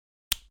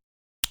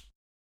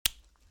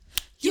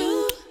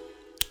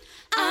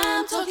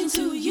talking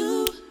to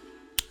you.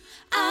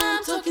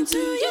 I'm talking to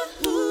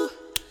you.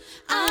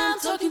 I'm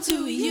talking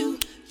to you.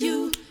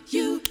 You.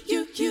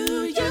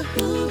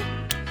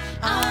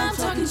 I'm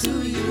talking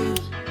to you.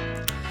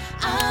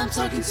 I'm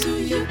talking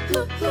to you.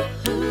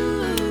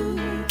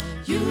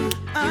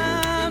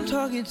 I'm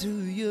talking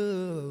to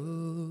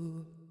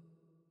you.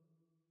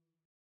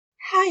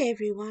 Hi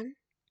everyone,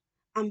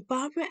 I'm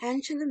Barbara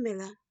Angela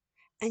Miller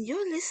and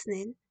you're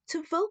listening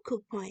to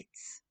Vocal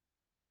Points.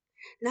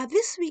 Now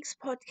this week's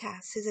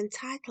podcast is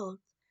entitled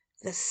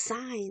The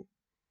Sign,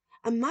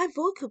 and my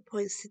vocal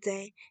points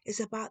today is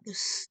about the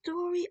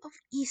story of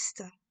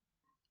Easter.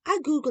 I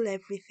Google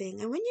everything,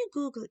 and when you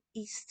Google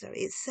Easter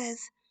it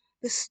says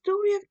the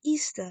story of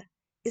Easter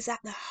is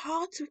at the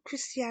heart of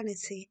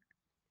Christianity.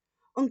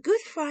 On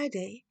Good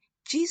Friday,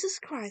 Jesus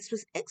Christ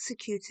was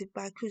executed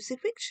by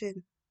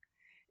crucifixion.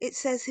 It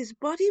says his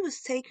body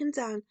was taken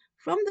down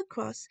from the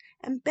cross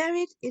and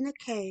buried in a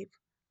cave. ...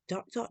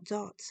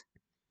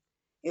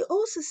 It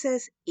also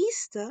says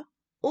Easter,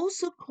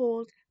 also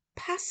called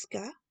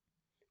Pascha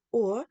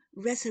or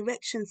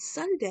Resurrection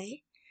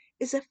Sunday,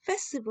 is a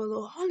festival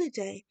or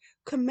holiday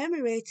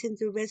commemorating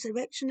the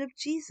resurrection of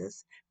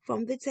Jesus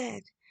from the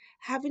dead,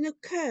 having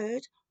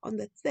occurred on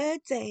the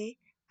third day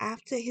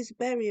after his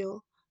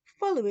burial,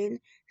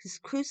 following his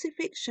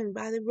crucifixion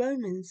by the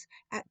Romans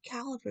at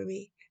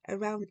Calvary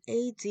around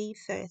AD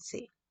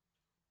 30.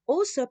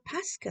 Also,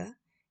 Pascha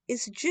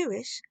is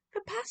Jewish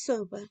for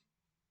Passover.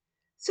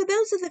 So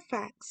those are the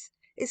facts.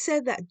 It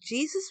said that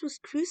Jesus was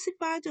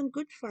crucified on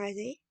Good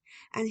Friday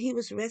and he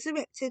was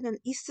resurrected on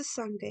Easter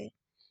Sunday,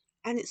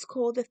 and it's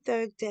called the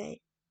third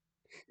day.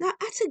 Now,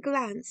 at a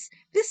glance,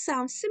 this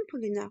sounds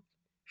simple enough.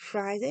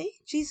 Friday,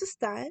 Jesus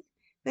died,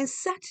 then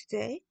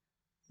Saturday,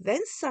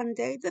 then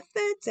Sunday, the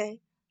third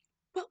day.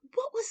 But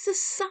what was the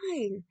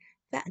sign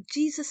that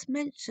Jesus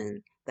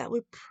mentioned that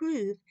would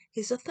prove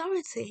his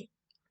authority?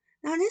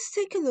 Now let's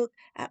take a look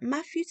at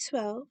Matthew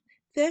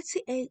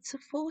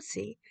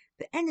 12:38-40,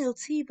 the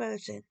NLT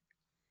version.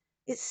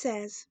 It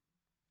says,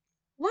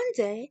 One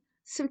day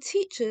some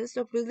teachers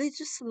of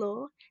religious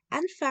law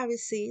and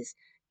Pharisees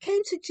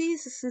came to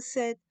Jesus and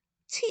said,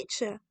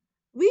 Teacher,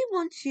 we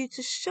want you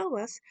to show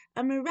us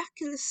a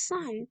miraculous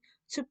sign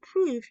to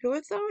prove your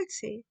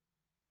authority.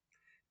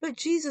 But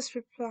Jesus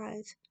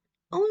replied,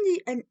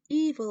 Only an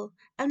evil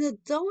and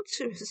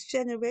adulterous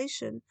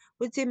generation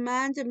would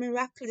demand a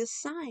miraculous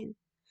sign.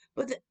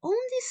 But the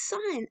only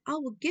sign I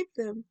will give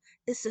them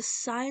is the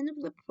sign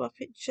of the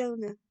prophet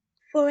Jonah.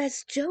 For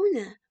as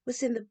Jonah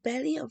was in the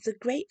belly of the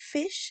great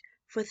fish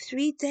for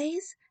 3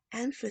 days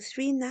and for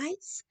 3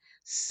 nights,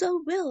 so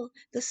will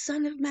the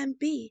Son of Man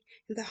be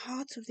in the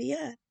heart of the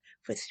earth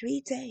for 3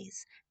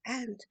 days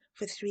and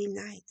for 3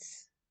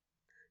 nights.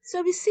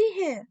 So we see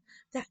here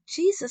that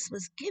Jesus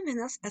was giving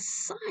us a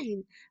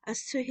sign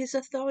as to his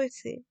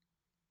authority.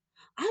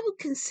 I would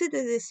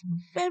consider this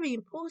very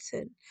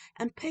important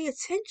and pay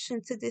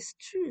attention to this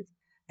truth,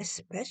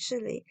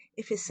 especially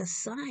if it's a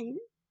sign.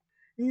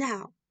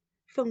 Now,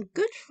 from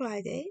Good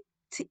Friday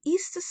to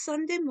Easter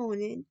Sunday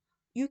morning,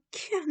 you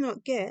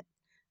cannot get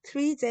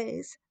 3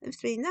 days and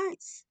 3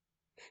 nights.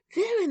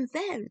 There and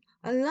then,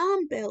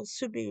 alarm bells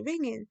should be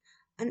ringing,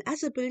 and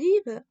as a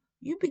believer,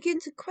 you begin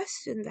to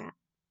question that.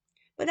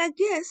 But I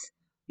guess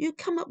you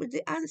come up with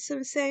the answer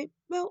and say,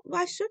 well,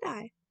 why should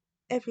I?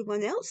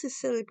 Everyone else is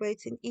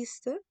celebrating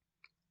Easter.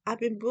 I've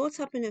been brought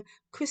up in a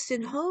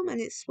Christian home and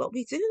it's what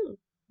we do,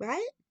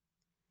 right?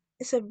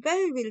 It's a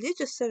very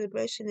religious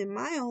celebration in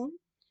my home.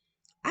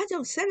 I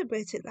don't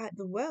celebrate it like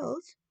the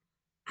world.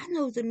 I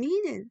know the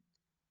meaning.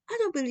 I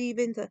don't believe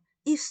in the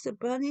Easter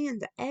bunny and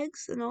the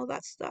eggs and all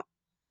that stuff.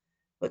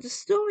 But the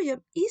story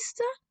of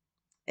Easter,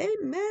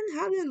 amen,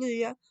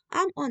 hallelujah,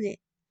 I'm on it.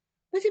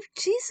 But if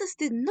Jesus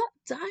did not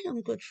die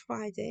on Good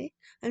Friday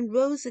and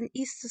rose on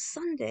Easter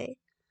Sunday,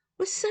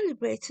 we're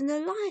celebrating a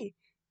lie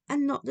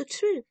and not the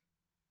truth.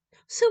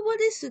 So what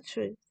is the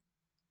truth?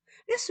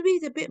 Let's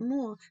read a bit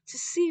more to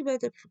see where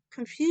the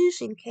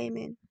confusion came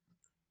in.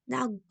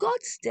 Now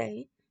God's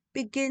day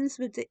begins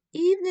with the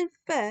evening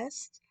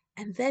first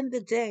and then the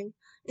day.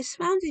 It's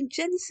found in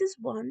Genesis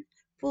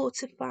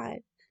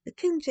 1:4-5, the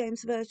King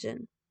James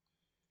Version.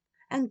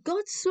 And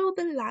God saw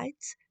the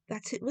light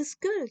that it was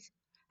good,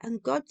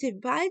 and God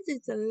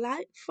divided the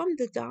light from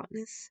the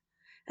darkness.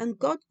 And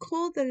God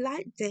called the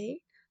light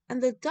day,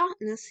 and the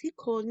darkness he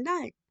called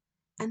night,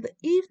 and the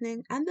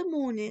evening and the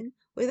morning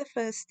were the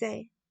first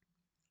day.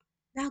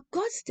 Now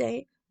God's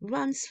day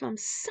runs from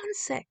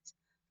sunset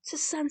to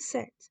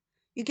sunset.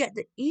 You get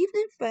the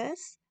evening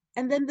first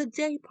and then the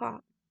day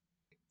part.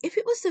 If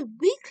it was the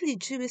weekly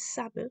Jewish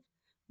Sabbath,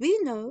 we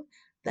know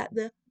that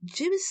the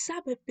Jewish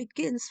Sabbath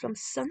begins from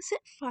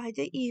sunset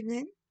Friday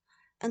evening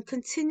and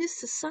continues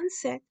to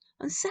sunset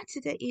on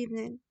Saturday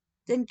evening.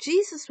 Then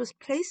Jesus was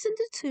placed in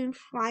the tomb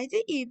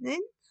Friday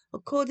evening,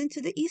 according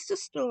to the Easter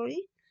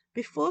story,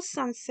 before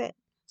sunset.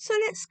 So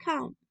let's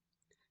count.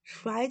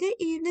 Friday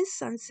evening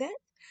sunset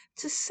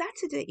to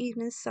Saturday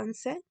evening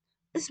sunset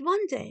is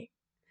 1 day.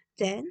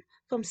 Then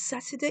from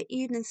Saturday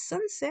evening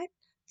sunset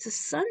to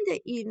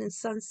Sunday evening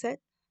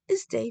sunset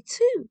is day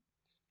 2.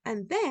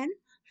 And then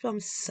from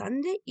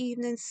Sunday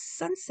evening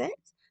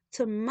sunset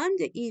to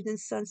Monday evening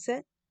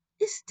sunset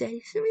is day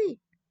 3.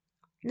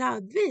 Now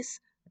this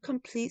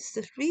completes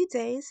the 3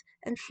 days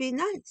and 3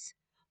 nights.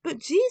 But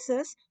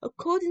Jesus,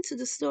 according to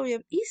the story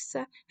of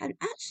Easter and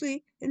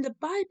actually in the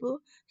Bible,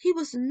 he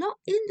was not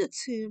in the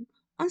tomb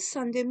on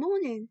Sunday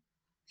morning.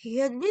 He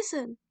had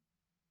risen.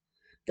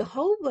 The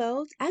whole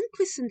world and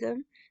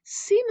Christendom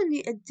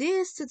seemingly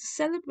adheres to the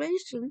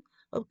celebration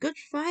of Good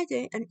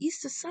Friday and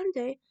Easter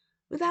Sunday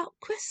without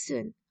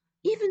question,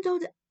 even though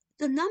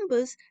the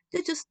numbers,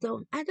 they just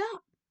don't add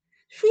up.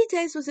 3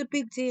 days was a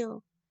big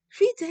deal.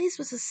 3 days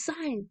was a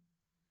sign.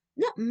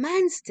 Not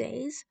man's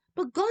days,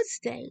 but God's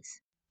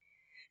days.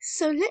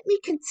 So let me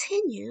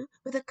continue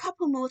with a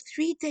couple more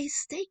 3-day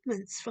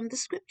statements from the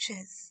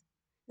scriptures.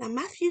 Now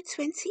Matthew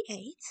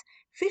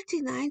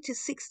 28:59 to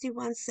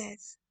 61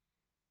 says,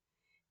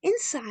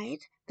 Inside,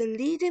 the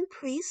leading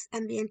priests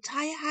and the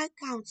entire high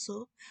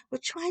council were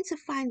trying to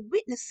find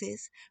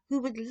witnesses who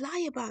would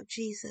lie about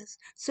Jesus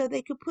so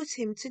they could put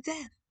him to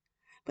death.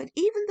 But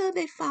even though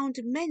they found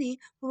many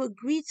who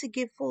agreed to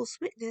give false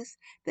witness,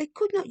 they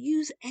could not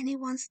use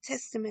anyone's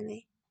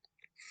testimony.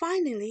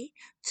 Finally,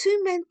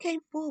 2 men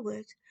came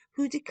forward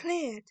who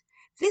declared,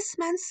 This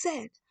man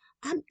said,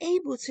 I'm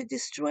able to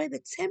destroy the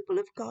temple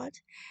of God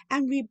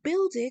and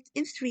rebuild it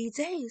in 3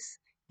 days.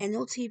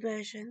 NLT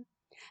version.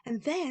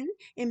 And then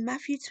in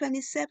Matthew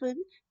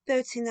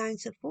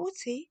 27:39 to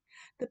 40,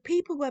 the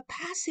people were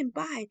passing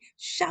by,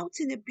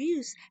 shouting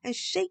abuse and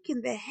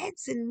shaking their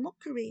heads in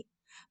mockery.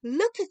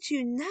 Look at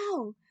you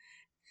now,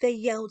 they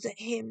yelled at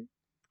him.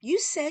 You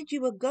said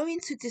you were going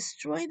to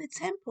destroy the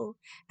temple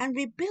and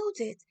rebuild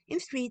it in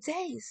 3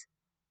 days.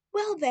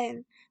 Well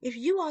then, if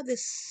you are the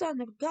Son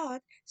of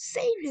God,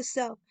 save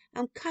yourself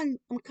and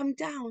come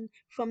down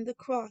from the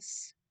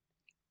cross.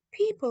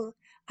 People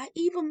are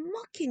even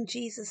mocking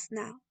Jesus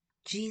now.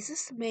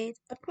 Jesus made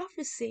a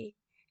prophecy.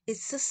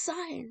 It's a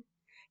sign.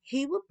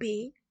 He will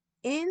be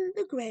in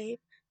the grave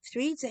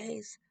 3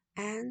 days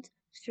and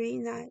 3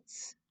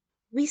 nights.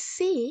 We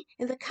see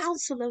in the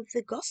Council of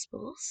the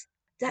Gospels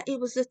that it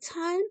was the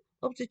time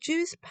of the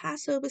Jewish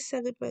Passover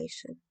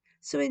celebration.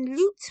 So in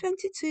Luke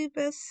 22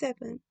 verse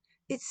 7,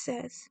 it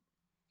says,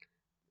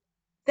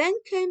 Then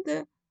came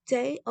the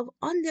day of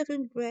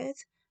unleavened bread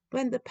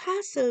when the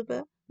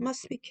Passover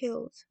must be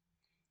killed.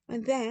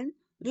 And then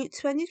Luke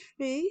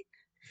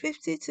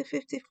 23:50 to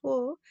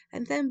 54,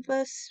 and then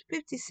verse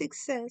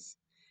 56 says,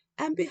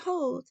 And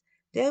behold,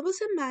 there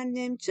was a man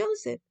named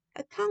Joseph,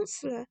 a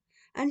counselor,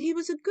 and he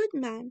was a good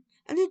man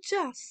and a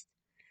just.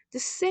 The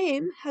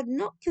same had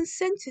not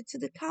consented to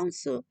the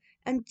counsel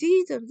and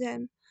deed of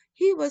them.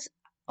 He was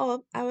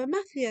of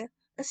Arimathea,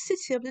 a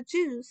city of the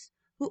Jews,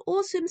 who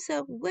also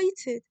himself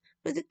waited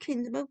for the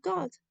kingdom of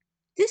God.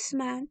 This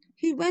man,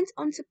 he went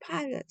unto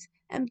Pilate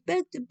and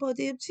begged the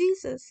body of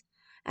Jesus.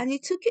 And he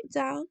took it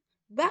down,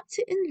 wrapped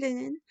it in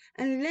linen,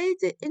 and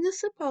laid it in a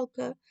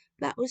sepulchre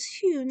that was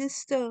hewn in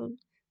stone,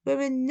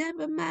 wherein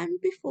never man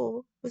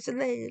before was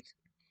laid.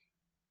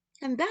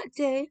 And that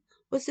day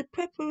was the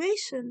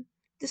preparation,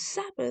 the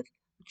Sabbath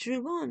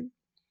drew on.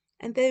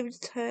 And they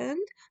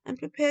returned and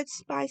prepared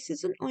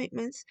spices and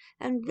ointments,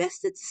 and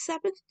rested the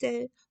Sabbath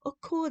day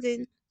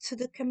according to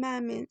the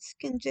commandments.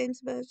 King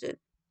James Version.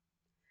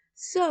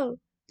 So,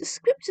 the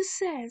scripture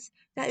says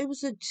that it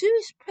was a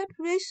Jewish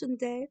preparation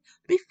day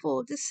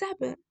before the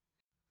Sabbath.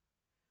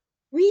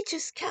 We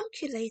just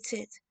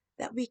calculated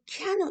that we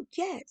cannot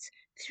get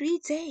 3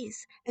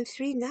 days and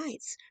 3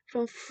 nights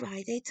from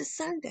Friday to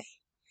Sunday.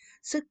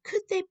 So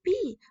could there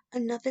be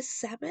another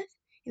Sabbath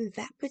in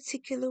that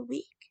particular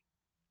week?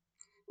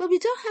 Well, we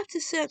don't have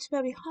to search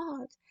very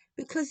hard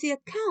because the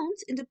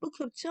account in the book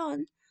of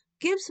John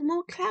gives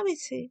more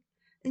clarity.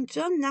 In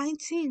John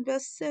 19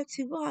 verse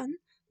 31,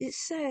 it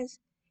says,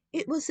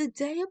 It was a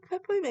day of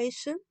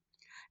preparation,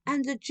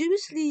 and the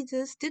Jewish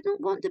leaders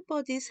didn't want the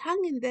bodies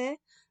hanging there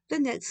the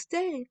next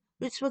day,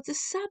 which was the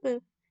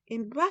Sabbath,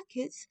 in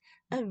brackets,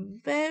 a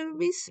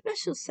very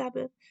special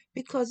Sabbath,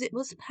 because it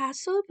was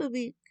Passover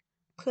week,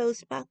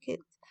 close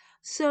bracket.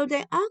 So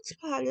they asked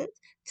Pilate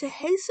to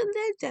hasten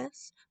their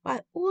deaths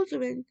by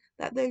ordering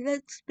that their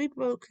legs be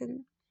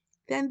broken.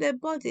 Then their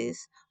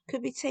bodies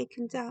could be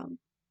taken down.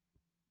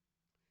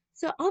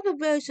 So other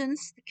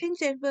versions, the King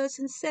James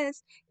Version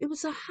says it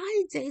was a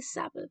high day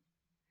Sabbath.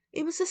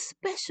 It was a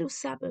special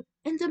Sabbath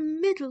in the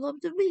middle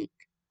of the week.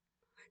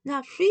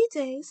 Now 3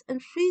 days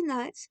and 3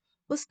 nights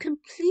was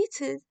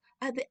completed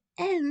at the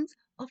end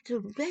of the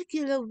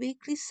regular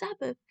weekly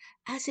Sabbath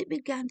as it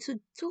began to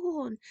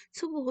dawn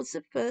towards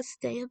the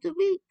first day of the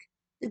week.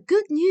 The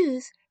good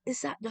news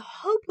is that the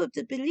hope of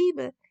the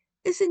believer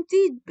is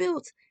indeed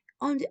built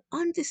on the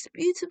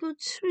undisputable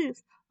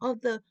truth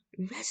of the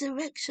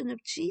resurrection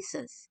of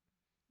Jesus.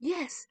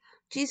 Yes,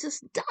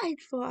 Jesus died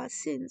for our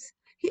sins.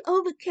 He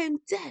overcame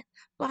death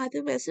by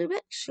the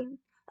resurrection,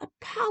 a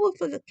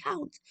powerful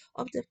account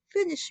of the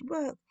finished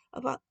work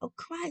of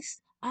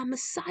Christ, our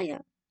Messiah.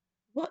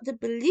 What the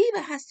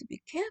believer has to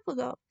be careful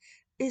of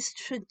is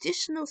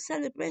traditional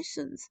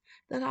celebrations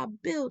that are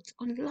built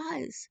on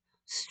lies,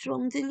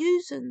 strong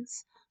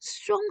delusions,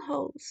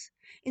 strongholds.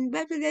 In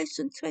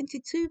Revelation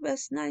 22,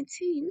 verse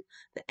 19,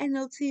 the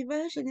NLT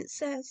version, it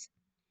says,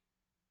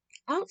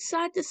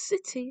 outside the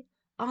city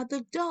are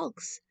the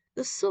dogs,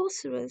 the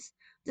sorcerers,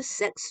 the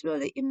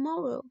sexually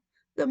immoral,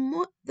 the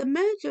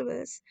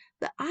murderers,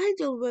 the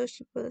idol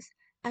worshippers,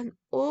 and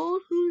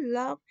all who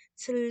love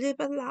to live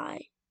a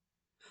lie.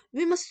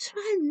 We must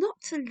try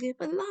not to live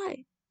a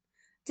lie.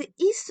 The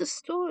Easter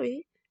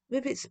story,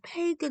 with its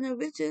pagan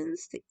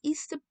origins, the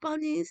Easter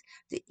bunnies,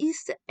 the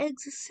Easter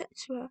eggs,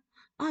 etc.,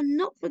 are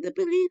not for the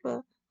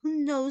believer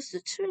who knows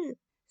the truth.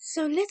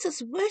 So let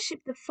us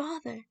worship the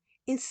Father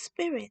in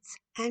spirit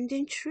and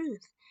in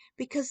truth,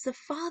 because the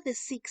Father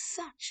seeks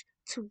such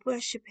to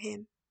worship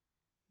him.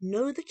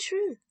 Know the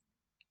truth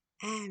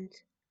and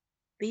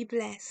be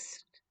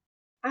blessed.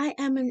 I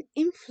am an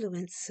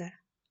influencer.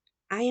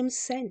 I am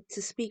sent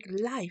to speak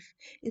life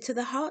into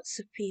the hearts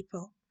of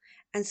people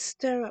and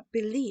stir up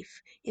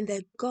belief in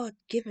their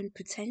God-given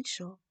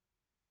potential.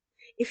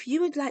 If you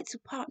would like to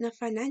partner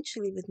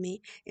financially with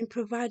me in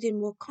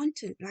providing more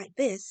content like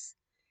this,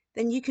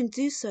 then you can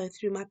do so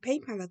through my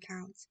PayPal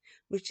account,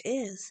 which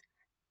is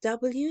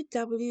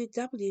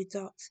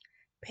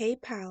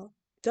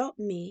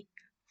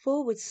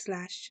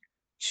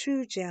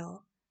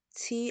www.paypal.me/Truegel,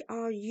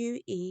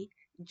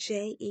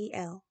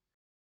 TRUEJEL.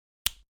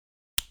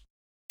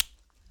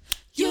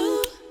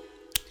 You,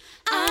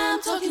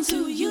 I'm talking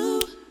to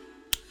you.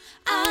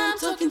 I'm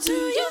talking to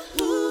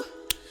you.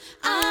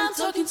 I'm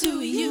talking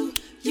to you.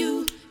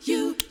 You.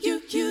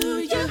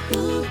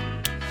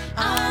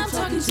 I'm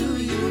talking to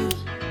you.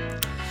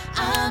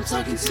 I'm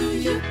talking to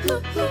you.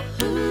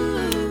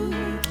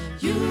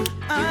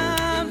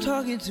 I'm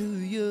talking to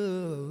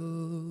you.